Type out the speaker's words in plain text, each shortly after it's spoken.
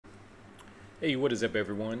Hey, what is up,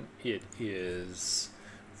 everyone? It is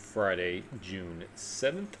Friday, June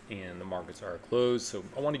 7th, and the markets are closed. So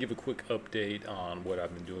I want to give a quick update on what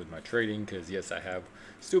I've been doing with my trading, because yes, I have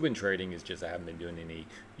still been trading. It's just I haven't been doing any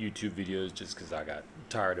YouTube videos just because I got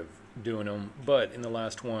tired of doing them. But in the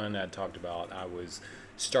last one I talked about, I was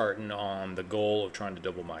starting on the goal of trying to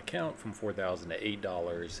double my account from $4,000 to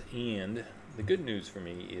 $8. And the good news for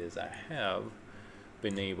me is I have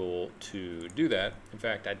been able to do that. In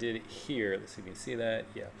fact, I did it here. Let's see if you can see that.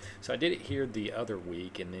 Yeah. So I did it here the other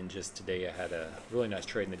week, and then just today I had a really nice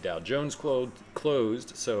trade in the Dow Jones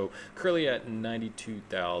closed. So currently at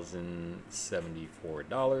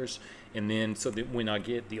 $92,074. And then so that when I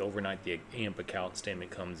get the overnight the AMP account statement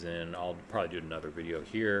comes in, I'll probably do another video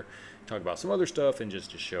here, talk about some other stuff, and just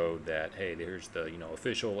to show that, hey, there's the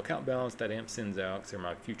official account balance that AMP sends out, because they're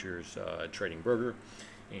my futures trading broker.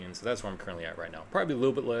 And so that's where I'm currently at right now. Probably a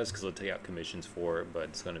little bit less because they'll take out commissions for it, but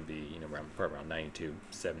it's going to be probably around 92,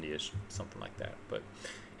 70-ish, something like that. But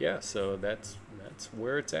yeah, so that's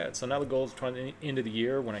where it's at. So now the goal is trying to end of the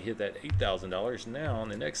year when I hit that $8,000. Now in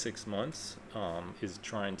the next 6 months is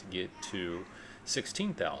trying to get to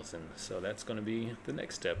 16,000. So that's going to be the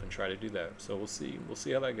next step, and try to do that. So we'll see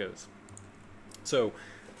how that goes. So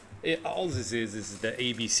all this is the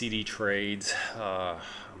ABCD trades. I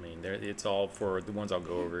mean, it's all for the ones I'll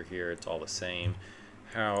go over here. It's all the same.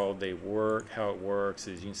 How they work, how it works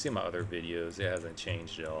is, you can see my other videos. It hasn't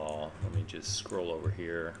changed at all. Let me just scroll over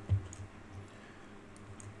here.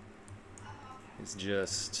 It's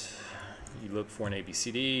just, you look for an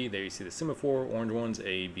ABCD. There you see the semaphore, orange one's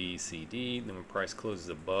ABCD. Then when price closes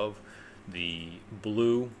above the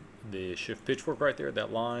blue, the shift pitchfork right there,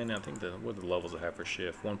 that line, I think what are the levels I have for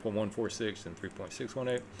shift? 1.146 and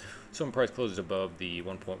 3.618. So when price closes above the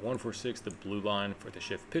 1.146, the blue line for the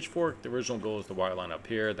shift pitchfork, the original goal is the white line up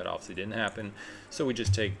here. That obviously didn't happen. So we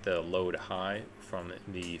just take the low to high from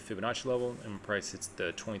the Fibonacci level, and when price hits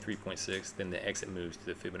the 23.6, then the exit moves to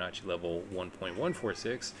the Fibonacci level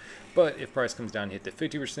 1.146. But if price comes down and hit the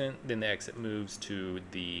 50%, then the exit moves to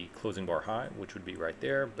the closing bar high, which would be right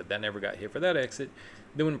there, but that never got hit for that exit.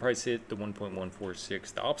 Then when price hit the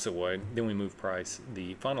 1.146 the opposite way, then we move price,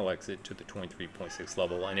 the final exit, to the 23.6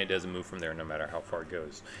 level, and it doesn't move from there no matter how far it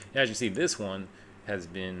goes. And as you see, this one has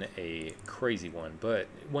been a crazy one, but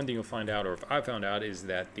one thing you'll find out, or if I found out, is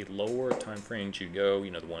that the lower time frames you go,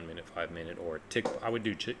 the 1 minute, 5 minute, or tick, I would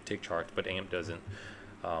do tick charts, but AMP doesn't.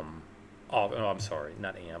 I'm sorry,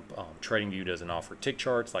 not AMP. TradingView doesn't offer tick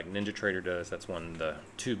charts like NinjaTrader does. That's one of the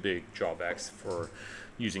two big drawbacks for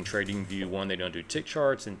using TradingView. One, they don't do tick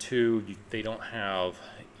charts, and two, they don't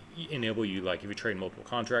enable you, like if you trade multiple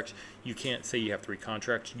contracts, you can't say you have 3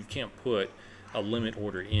 contracts. You can't put a limit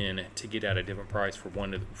order in to get out a different price for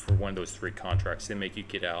one of those 3 contracts. They make you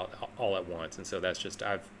get out all at once, and so that's just,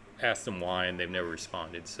 I've asked them why, and they've never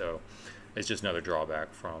responded. So it's just another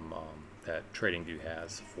drawback from that TradingView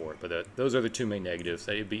has for it. But those are the 2 main negatives.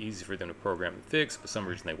 It'd be easy for them to program and fix, but for some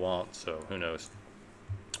reason they won't, so who knows.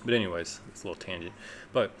 But anyways, it's a little tangent.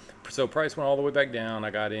 But so price went all the way back down. I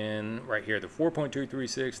got in right here, the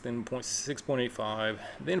 4.236, then 6.85,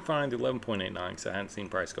 then finally the 11.89, because I hadn't seen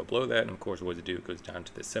price go below that. And of course, what does it do? It goes down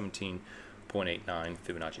to the 17.89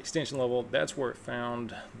 Fibonacci extension level. That's where it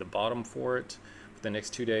found the bottom for it for the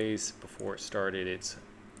next 2 days before it started its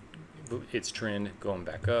trend going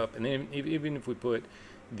back up. And then even if we put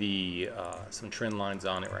the some trend lines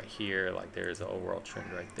on it right here, like there's an overall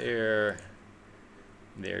trend right there.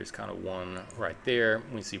 There's kind of one right there.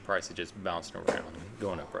 We see prices just bouncing around,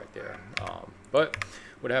 going up right there. But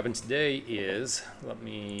what happened today is, let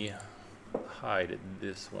me hide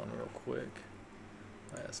this one real quick.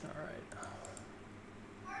 That's not right.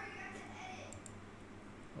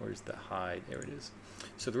 Where's the hide? There it is.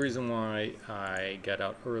 So the reason why I got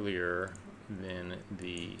out earlier than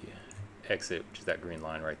the exit, which is that green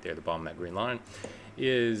line right there, the bottom of that green line,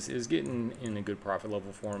 is getting in a good profit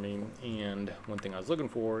level for me. And one thing I was looking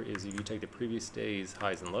for is, if you take the previous day's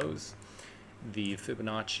highs and lows, the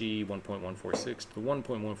Fibonacci 1.146 to the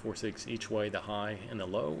 1.146 each way, the high and the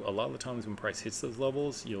low, a lot of the times when price hits those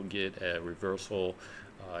levels, you'll get a reversal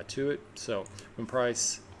to it. So when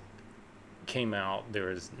price came out, there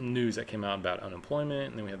was news that came out about unemployment,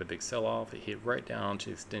 and then we had the big sell-off. It hit right down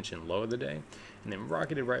to extension low of the day, and then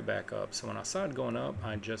rocketed right back up. So when I saw it going up,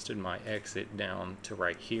 I adjusted my exit down to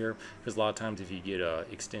right here, because a lot of times if you get a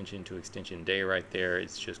extension to extension day right there,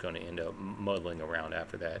 it's just going to end up muddling around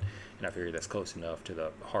after that. And I figured that's close enough to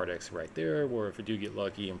the hard exit right there, where if I do get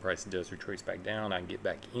lucky and price does retrace back down, I can get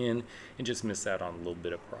back in and just miss out on a little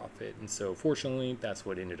bit of profit. And so fortunately, that's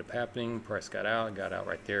what ended up happening. Price got out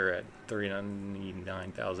right there at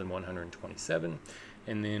 39,127,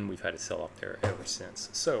 and then we've had a sell off there ever since.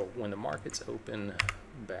 So when the markets open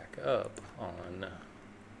back up on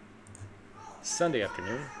Sunday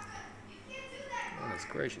afternoon, goodness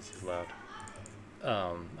gracious, it's loud.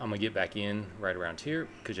 I'm gonna get back in right around here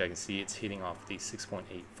because I can see it's hitting off the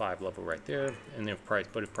 6.85 level right there, and then if price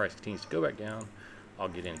continues to go back down, I'll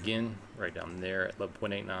get in again right down there at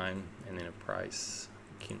 11.89, and then if price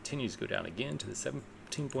continues to go down again to the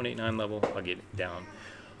 17.89 level, I'll get it down.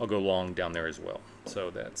 I'll go long down there as well.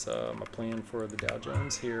 So that's my plan for the Dow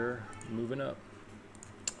Jones here, moving up.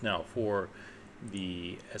 Now for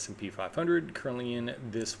the S&P 500, currently in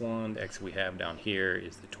this one, the exit we have down here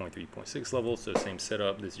is the 23.6 level, so same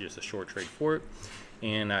setup. This is just a short trade for it,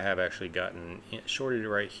 and I have actually gotten shorted it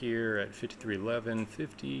right here at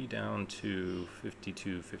 53.11.50 down to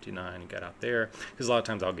 52.59 and got out there, because a lot of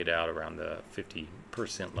times I'll get out around the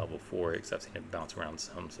 50% level for it because I've seen it bounce around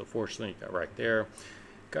some. So fortunately, got right there.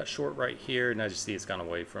 Got short right here, and as you see, it's gone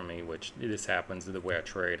away from me, which this happens the way I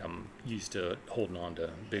trade. I'm used to holding on to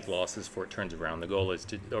big losses before it turns around. The goal is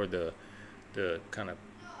to, or the kind of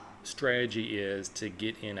strategy is to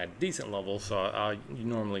get in at a decent level. So you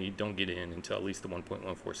normally don't get in until at least the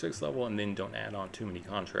 1.146 level, and then don't add on too many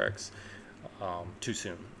contracts too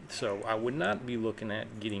soon. So I would not be looking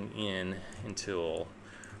at getting in until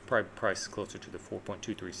probably price is closer to the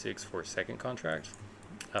 4.236 for a second contract.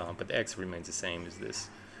 But the X remains the same as this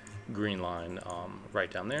green line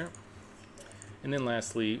right down there. And then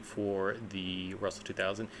lastly for the Russell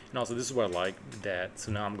 2000, and also this is what I like, that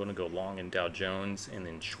so now I'm going to go long in Dow Jones and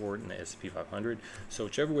then short in the S&P 500. So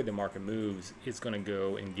whichever way the market moves, it's going to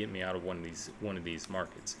go and get me out of one of these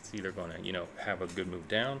markets. It's either going to have a good move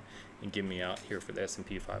down and get me out here for the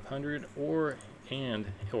S&P 500, and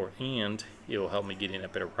it'll help me get in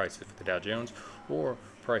at better prices for the Dow Jones, or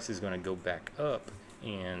price is going to go back up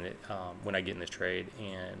and when I get in this trade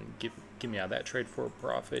and get me out of that trade for a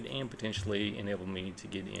profit, and potentially enable me to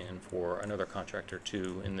get in for another contract or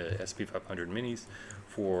two in the S&P 500 minis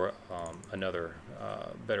for another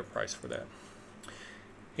better price for that.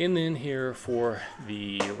 And then here for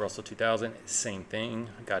the Russell 2000, same thing.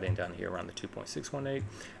 I got in down here around the 2.618.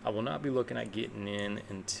 I will not be looking at getting in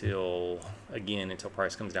until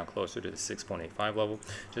price comes down closer to the 6.85 level,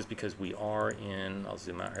 just because we are in, I'll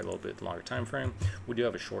zoom out here a little bit longer time frame. We do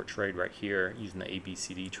have a short trade right here using the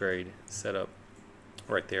ABCD trade setup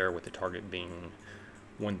right there, with the target being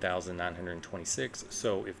 1,926.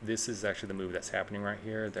 So if this is actually the move that's happening right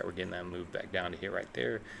here, that we're getting that move back down to here right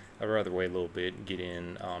there, I'd rather wait a little bit, get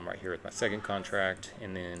in right here with my second contract,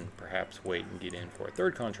 and then perhaps wait and get in for a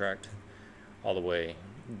third contract all the way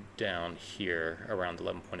down here around the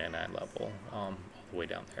 11.99 level, all the way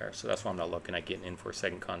down there. So that's why I'm not looking at getting in for a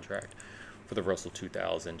second contract for the Russell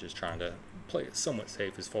 2000, just trying to play it somewhat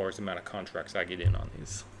safe as far as the amount of contracts I get in on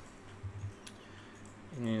these.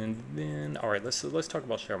 And then, all right, let's talk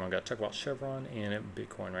about Chevron. I've got to talk about Chevron and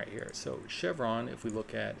Bitcoin right here. So Chevron, if we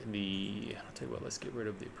look at I'll tell you what, let's get rid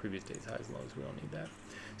of the previous day's highs and lows. We don't need that.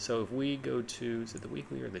 So if we go to, is it the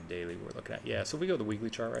weekly or the daily we're looking at? Yeah, so if we go to the weekly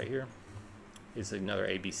chart right here, it's another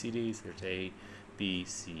ABCDs. There's A, B,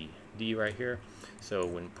 C, D right here. So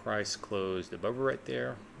when price closed above right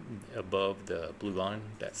there, above the blue line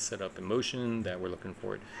that's set up in motion, that we're looking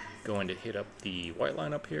for it going to hit up the white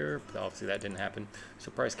line up here, but obviously that didn't happen.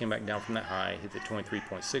 So price came back down from that high, hit the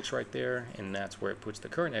 23.6 right there, and that's where it puts the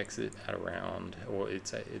current exit at around, or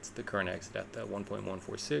it's the current exit at the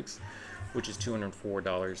 1.146, which is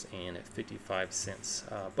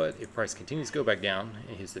 $204.55. But if price continues to go back down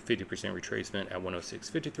and hits the 50% retracement at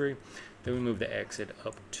 106.53, then we move the exit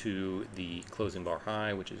up to the closing bar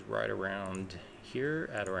high, which is right around here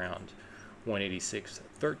at around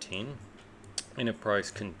 186.13. And if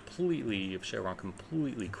Chevron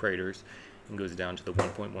completely craters and goes down to the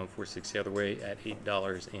 1.146 the other way at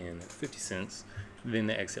 $8.50, then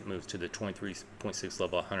the exit moves to the 23.6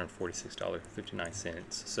 level, $146.59.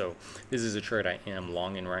 So this is a trade I am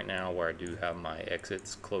long in right now, where I do have my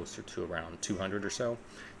exits closer to around 200 or so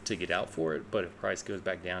to get out for it. But if price goes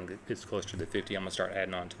back down, it's closer to the 50, I'm gonna start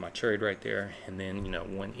adding on to my trade right there. And then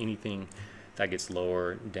when anything that gets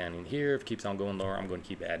lower down in here, if it keeps on going lower, I'm going to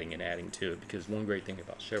keep adding to it, because one great thing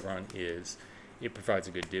about Chevron is it provides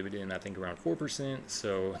a good dividend, I think around 4%.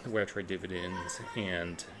 So the way I trade dividends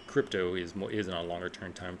and crypto is on a longer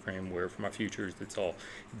term time frame, where for my futures it's all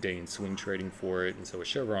day and swing trading for it. And so with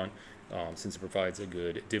Chevron, since it provides a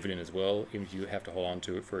good dividend as well, even if you have to hold on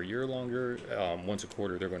to it for a year longer, once a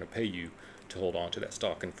quarter they're going to pay you to hold on to that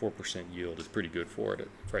stock, and 4% yield is pretty good for it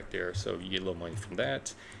right there. So you get a little money from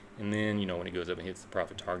that. And then, when it goes up and hits the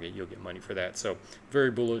profit target, you'll get money for that. So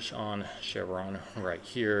very bullish on Chevron right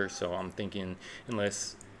here. So I'm thinking,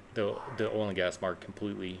 unless the oil and gas market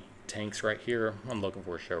completely tanks right here, I'm looking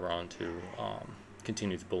for Chevron to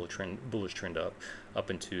continue the bullish trend up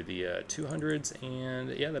into the 200s, and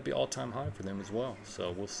yeah, that'd be all-time high for them as well.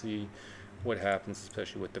 So we'll see what happens,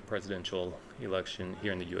 especially with the presidential election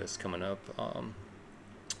here in the U.S. coming up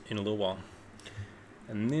in a little while.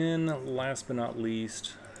 And then last but not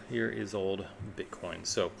least, here is old Bitcoin.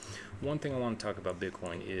 So one thing I want to talk about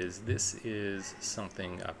Bitcoin is this is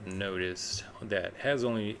something I've noticed that has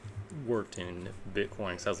only worked in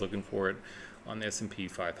Bitcoin. So I was looking for it on the S&P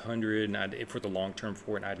 500 and for the long term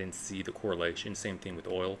for it, and I didn't see the correlation. Same thing with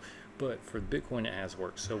oil, but for Bitcoin it has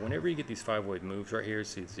worked. So whenever you get these 5-wave moves right here,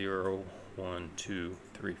 see 0, 1, 2,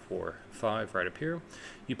 3, 4, 5 right up here,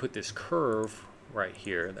 you put this curve right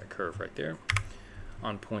here, that curve right there,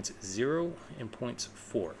 on points 0 and points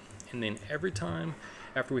 4, and then every time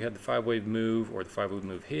after we had the 5-wave move or the 5-wave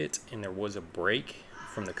move hit and there was a break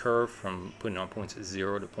from the curve from putting on points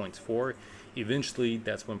 0 to points 4, eventually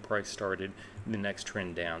that's when price started the next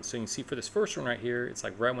trend down. So you can see for this first one right here, it's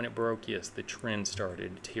like right when it broke, yes, the trend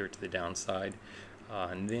started here to the downside,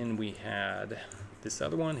 and then we had this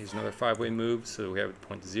other one. Here's another 5-wave move. So we have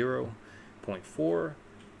point 0, point 4.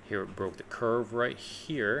 Here it broke the curve right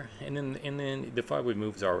here, and then the 5-wave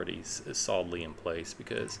move is already solidly in place,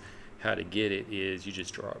 because how to get it is you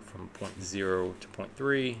just draw it from point 0 to point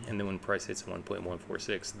 3, and then when price hits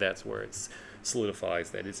 1.146, that's where it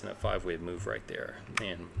solidifies that it's in a 5-wave move right there.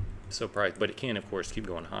 And so price, but it can of course keep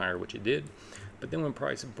going higher, which it did. But then when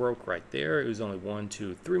price broke right there, it was only 1,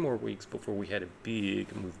 2, 3 more weeks before we had a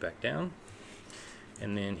big move back down.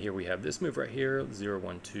 And then here we have this move right here, 0,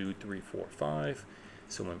 1, 2, 3, 4, 5.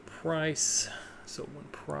 So when price,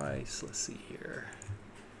 let's see here,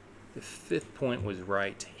 the 5th point was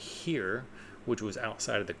right here, which was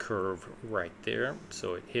outside of the curve right there.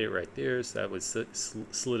 So it hit it right there, so that was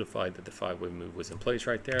solidified that the 5-wave move was in place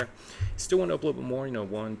right there. Still went up a little bit more,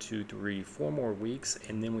 1, 2, 3, 4 more weeks,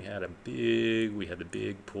 and then we had the big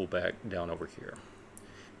pullback down over here.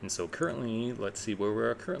 And so currently, let's see where we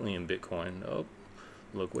are currently in Bitcoin. Oh,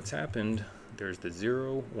 look what's happened. There's the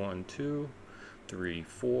 0, 1, 2, 3,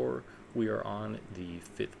 4. We are on the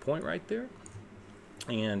 5th point right there,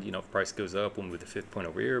 and if price goes up, we'll move the 5th point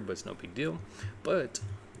over here, but it's no big deal. But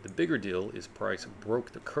the bigger deal is price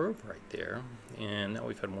broke the curve right there, and now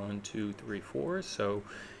we've had 1, 2, 3, 4. So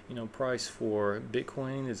price for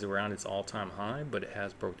Bitcoin is around its all-time high, but it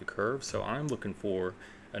has broke the curve. So I'm looking for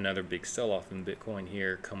another big sell-off in Bitcoin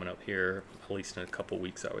here coming up here, at least in a couple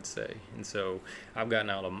weeks, I would say. And so I've gotten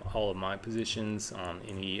out of all of my positions on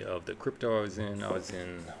any of the crypto I was in. I was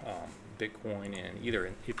in Bitcoin and either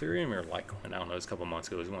in Ethereum or Litecoin. I don't know, it was a couple months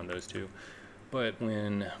ago, it was one of those two. But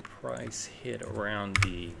when price hit around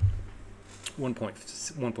the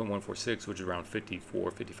 1.146, which is around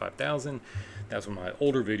 55,000, that's when my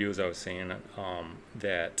older videos I was saying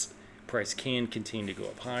that price can continue to go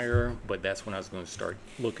up higher, but that's when I was going to start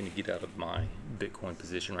looking to get out of my Bitcoin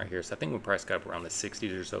position right here. So I think when price got up around the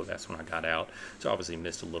 60s or so, that's when I got out. So obviously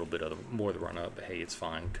missed a little bit of more of the run up, but hey, it's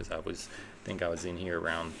fine, because I think I was in here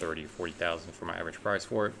around 30 or 40,000 for my average price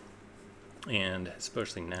for it. And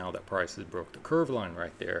especially now that price has broke the curve line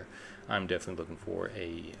right there, I'm definitely looking for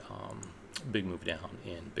a big move down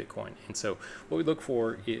in Bitcoin. And so what we look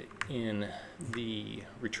for in the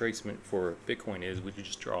retracement for Bitcoin is we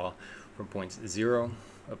just draw from points 0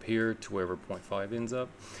 up here to wherever 0.5 ends up,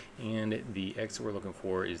 and the exit we're looking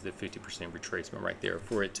for is the 50% retracement right there,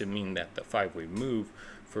 for it to mean that the 5-wave move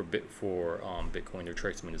for Bitcoin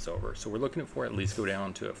retracement is over. So we're looking for at least go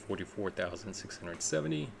down to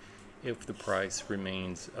 44,670 if the price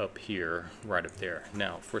remains up here, right up there.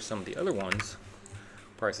 Now for some of the other ones,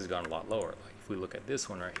 price has gone a lot lower. Like if we look at this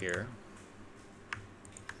one right here,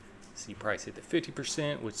 see price hit the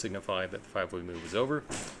 50%, which signified that the 5-wave move was over,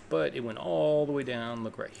 but it went all the way down,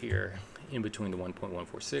 look right here, in between the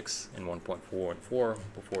 1.146 and 1.414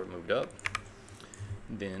 before it moved up.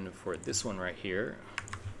 Then for this one right here,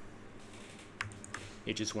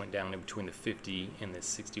 it just went down in between the 50 and the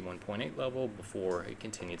 61.8 level before it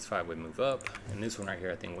continued its 5-wave move up. And this one right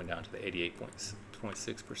here, I think, went down to the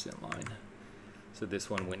 88.6% line. So this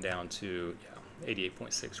one went down to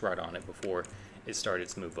 88.6 right on it before it started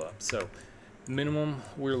its move up. So minimum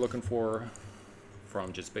we're looking for,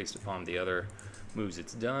 from just based upon the other moves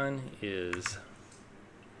it's done, is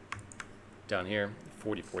down here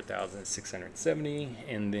 44,670,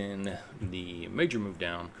 and then the major move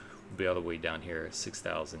down will be all the way down here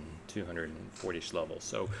 6,240ish level.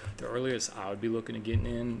 So the earliest I would be looking at getting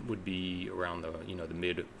in would be around the the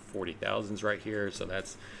mid 40,000s right here. So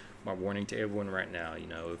that's my warning to everyone right now.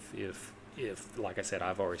 If like I said,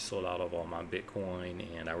 I've already sold out of all my Bitcoin,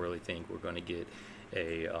 and I really think we're going to get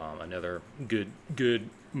another good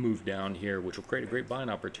move down here, which will create a great buying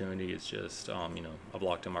opportunity. It's just you know, I've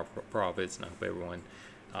locked in my profits, and I hope everyone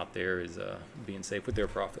out there is being safe with their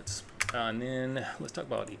profits. And then let's talk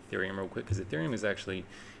about Ethereum real quick, because Ethereum is actually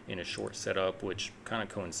in a short setup, which kind of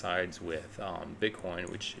coincides with Bitcoin,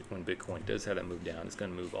 which when Bitcoin does have that move down, it's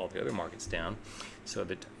going to move all the other markets down. So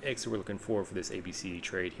the exit we're looking for this ABCD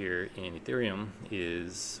trade here in Ethereum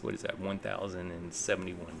is, what is that,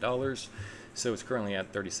 $1,071. So it's currently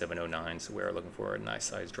at 37.09, so we are looking for a nice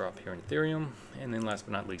size drop here in Ethereum. And then last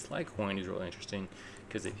but not least, Litecoin is really interesting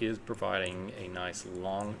because it is providing a nice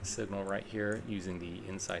long signal right here using the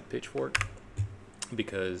inside pitchfork,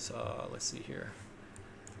 because let's see here,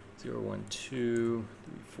 0, 1, 2,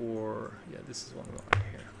 3, 4, yeah, this is one we want right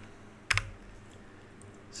here.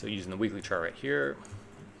 So using the weekly chart right here,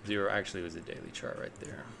 0 actually was a daily chart right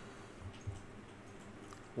there.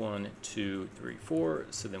 1, 2, 3, 4.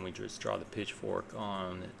 So then we just draw the pitchfork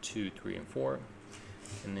on 2, 3, and 4.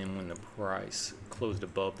 And then when the price closed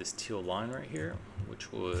above this teal line right here,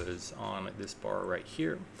 which was on this bar right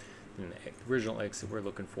here, then the original exit we're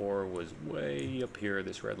looking for was way up here,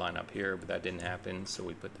 this red line up here, but that didn't happen. So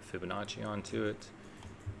we put the Fibonacci onto it.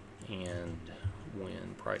 And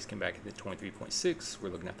when price came back at the 23.6, we're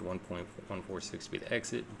looking at the 1.146 to be the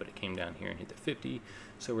exit, but it came down here and hit the 50.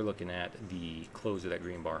 So we're looking at the close of that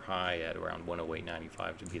green bar high at around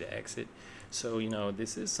 108.95 to be the exit. So, you know,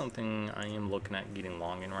 this is something I am looking at getting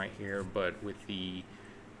long in right here, but with the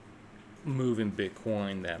move in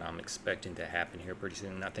Bitcoin that I'm expecting to happen here pretty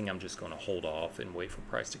soon, I think I'm just going to hold off and wait for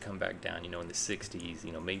price to come back down, you know, in the 60s,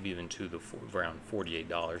 you know, maybe even to the around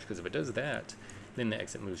 $48, because if it does that, then the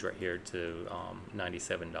exit moves right here to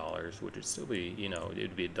 $97, which would still be, you know, it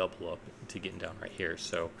would be a double up to getting down right here.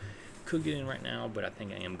 So could get in right now, but I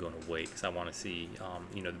think I am going to wait because I want to see,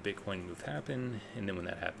 you know, the Bitcoin move happen, and then when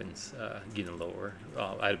that happens, getting lower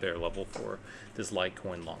at a better level for this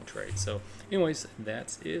Litecoin long trade. So anyways,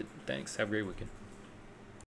 that's it. Thanks. Have a great weekend.